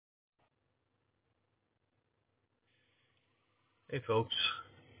Hey folks,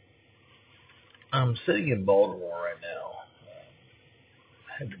 I'm sitting in Baltimore right now.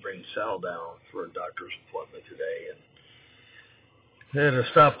 I had to bring Sal down for a doctor's appointment today, and at a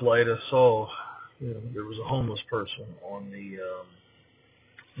stoplight I saw there was a homeless person on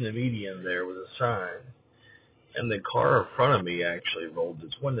the median there with a sign, and the car in front of me actually rolled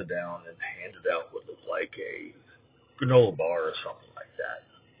its window down and handed out what looked like a granola bar or something like that.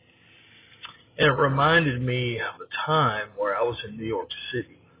 And it reminded me of a time where I was in New York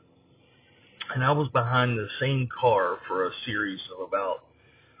City. And I was behind the same car for a series of about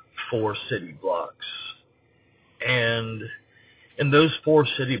 4 city blocks. And in those 4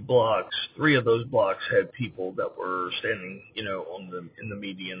 city blocks, 3 of those blocks had people that were standing, in the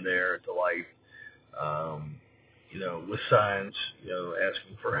median there at the light, with signs,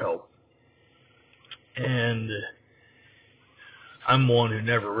 asking for help. And I'm one who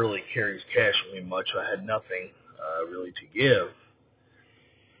never really carries cash with me much. I had nothing really to give.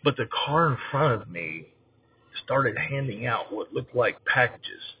 But the car in front of me started handing out what looked like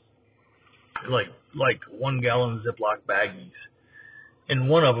packages, like 1 gallon Ziploc baggies. And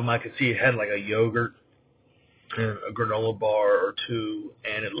one of them I could see it had like a yogurt and a granola bar or 2,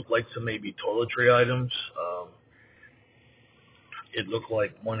 and it looked like some maybe toiletry items. It looked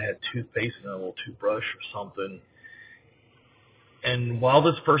like one had toothpaste and a little toothbrush or something. And while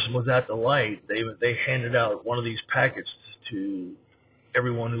this person was at the light, they handed out one of these packets to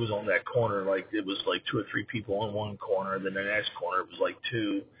everyone who was on that corner. Like it was like 2 or 3 people on one corner, and then the next corner it was like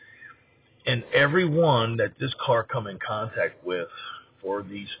 2. And everyone that this car come in contact with for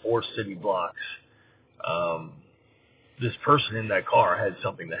these 4 city blocks, this person in that car had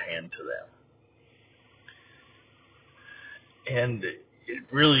something to hand to them. And it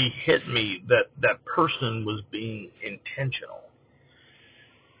really hit me that that person was being intentional.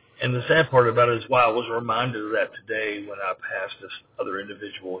 And the sad part about it is why I was reminded of that today when I passed this other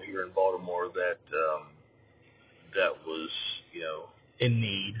individual here in Baltimore that was, in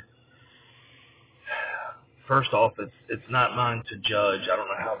need. First off, it's not mine to judge. I don't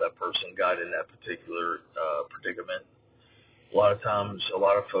know how that person got in that particular predicament. A lot of times, a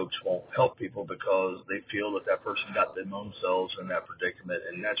lot of folks won't help people because they feel that that person got themselves in that predicament,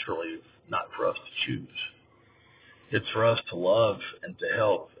 and that's really not for us to choose. It's for us to love and to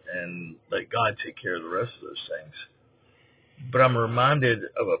help and let God take care of the rest of those things. But I'm reminded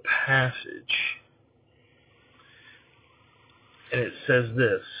of a passage, and it says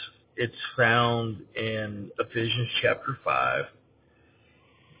this. It's found in Ephesians chapter 5,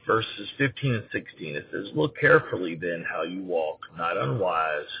 verses 15 and 16. It says, "Look carefully then how you walk, not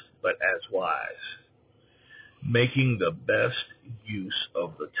unwise, but as wise, making the best use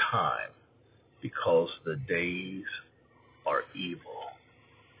of the time, because the days are evil."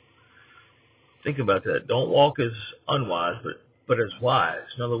 Think about that. Don't walk as unwise, but as wise.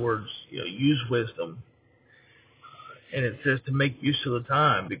 In other words, use wisdom. And it says to make use of the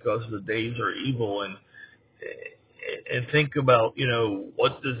time because the days are evil. And think about,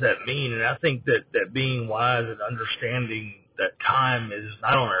 what does that mean? And I think that being wise and understanding that time is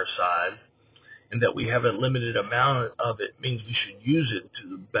not on our side and that we have a limited amount of it means we should use it to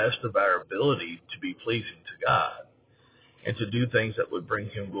the best of our ability to be pleasing to God and to do things that would bring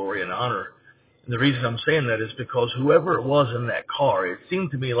Him glory and honor. And the reason I'm saying that is because whoever it was in that car, it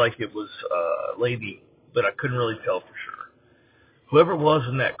seemed to me like it was a lady, but I couldn't really tell for sure. Whoever it was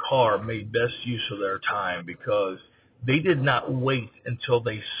in that car made best use of their time because they did not wait until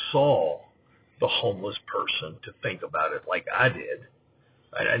they saw the homeless person to think about it like I did.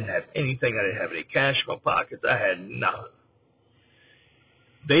 I didn't have anything. I didn't have any cash in my pockets. I had nothing.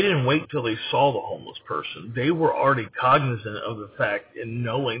 They didn't wait till they saw the homeless person. They were already cognizant of the fact and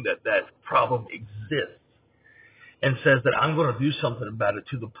knowing that that problem exists and says that I'm going to do something about it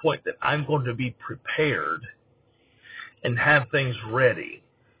to the point that I'm going to be prepared and have things ready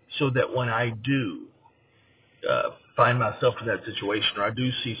so that when I do find myself in that situation or I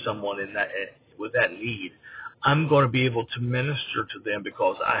do see someone in that with that need, I'm going to be able to minister to them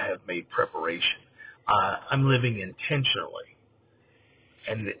because I have made preparation. I'm living intentionally.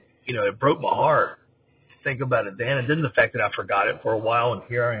 And, it broke my heart to think about it then. And then the fact that I forgot it for a while, and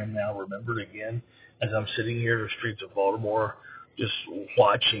here I am now remembered again as I'm sitting here in the streets of Baltimore just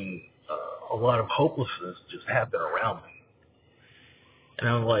watching a lot of hopelessness just happen around me. And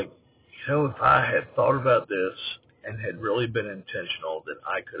I'm like, if I had thought about this and had really been intentional, then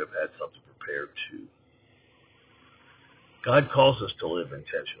I could have had something prepared too. God calls us to live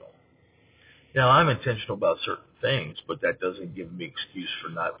intentional. Now, I'm intentional about certain things, but that doesn't give me excuse for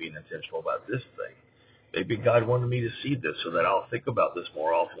not being intentional about this thing. Maybe God wanted me to see this so that I'll think about this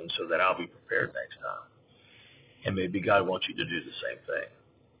more often so that I'll be prepared next time. And maybe God wants you to do the same thing.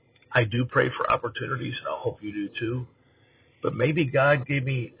 I do pray for opportunities, and I hope you do too. But maybe God gave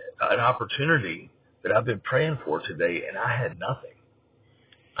me an opportunity that I've been praying for today, and I had nothing.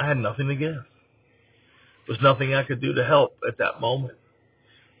 I had nothing to give. There was nothing I could do to help at that moment.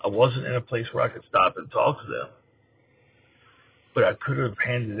 I wasn't in a place where I could stop and talk to them. But I could have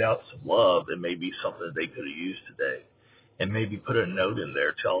handed out some love and maybe something that they could have used today. And maybe put a note in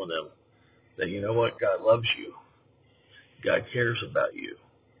there telling them that, you know what, God loves you. God cares about you.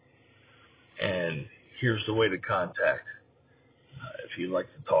 And here's the way to contact if you'd like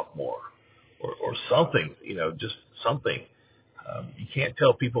to talk more. Or something, just something. You can't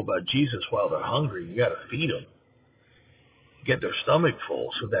tell people about Jesus while they're hungry. You got to feed them. Get their stomach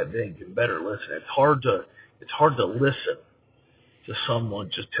full so that they can better listen. It's hard to listen to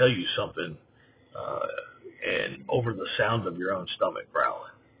someone just tell you something and over the sound of your own stomach growling.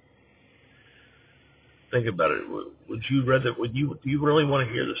 Think about it. Do you really want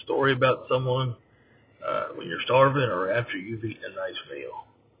to hear the story about someone when you're starving or after you've eaten a nice meal?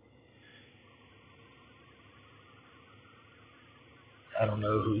 I don't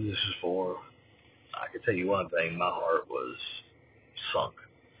know who this is for. I can tell you one thing. My heart was sunk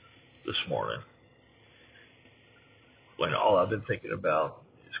this morning when all I've been thinking about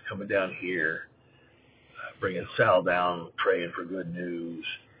is coming down here, bringing Sal down, praying for good news.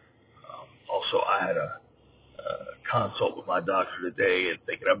 Also, I had a consult with my doctor today and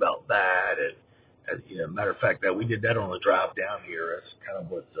thinking about that. And matter of fact, that we did that on the drive down here. That's kind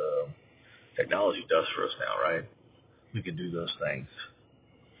of what technology does for us now, right? We can do those things.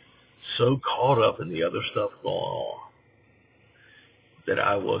 So caught up in the other stuff going on that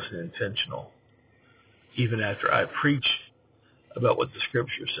I wasn't intentional. Even after I preach about what the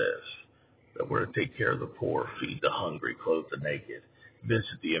scripture says, that we're to take care of the poor, feed the hungry, clothe the naked,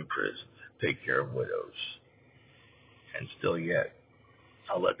 visit the imprisoned, take care of widows. And still yet,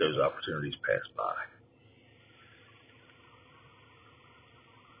 I'll let those opportunities pass by.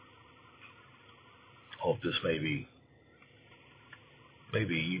 Hope this maybe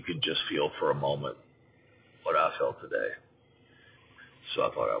you can just feel for a moment what I felt today. So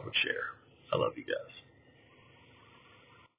I thought I would share. I love you guys.